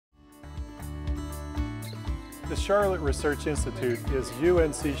The Charlotte Research Institute is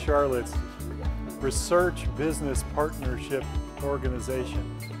UNC Charlotte's research business partnership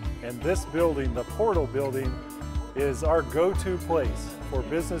organization. And this building, the Portal building, is our go-to place for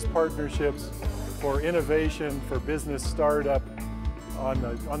business partnerships, for innovation, for business startup on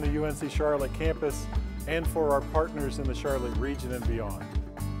the UNC Charlotte campus, and for our partners in the Charlotte region and beyond.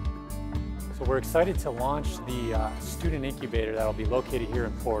 So we're excited to launch the student incubator that will be located here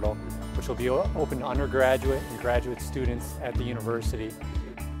in Portal, which will be open to undergraduate and graduate students at the university.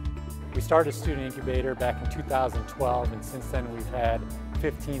 We started a student incubator back in 2012, and since then we've had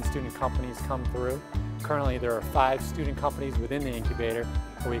 15 student companies come through. Currently there are 5 student companies within the incubator,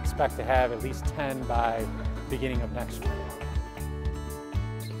 but we expect to have at least 10 by the beginning of next year.